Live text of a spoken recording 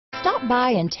Stop by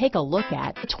and take a look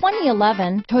at the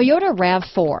 2011 Toyota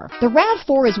RAV4. The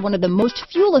RAV4 is one of the most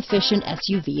fuel-efficient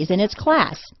SUVs in its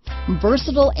class.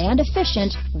 Versatile and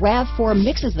efficient, RAV4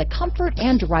 mixes the comfort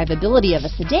and drivability of a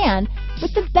sedan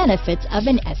with the benefits of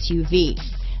an SUV.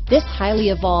 This highly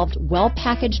evolved,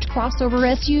 well-packaged crossover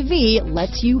SUV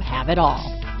lets you have it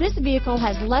all. This vehicle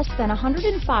has less than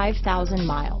 105,000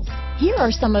 miles. Here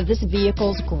are some of this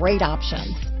vehicle's great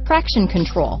options: traction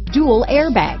control, dual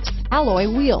airbags, alloy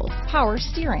wheels, power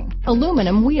steering,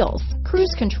 aluminum wheels,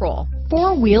 cruise control,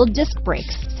 four-wheel disc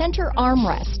brakes, center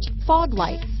armrest, fog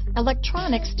lights,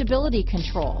 electronic stability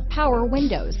control, power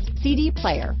windows, CD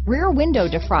player, rear window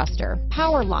defroster,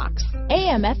 power locks,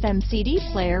 AM/FM CD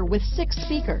player with 6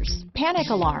 speakers, panic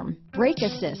alarm, brake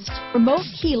assist, remote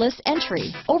keyless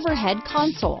entry, overhead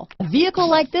console. A vehicle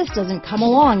like this doesn't come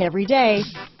along every day.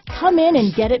 Come in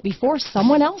and get it before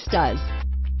someone else does.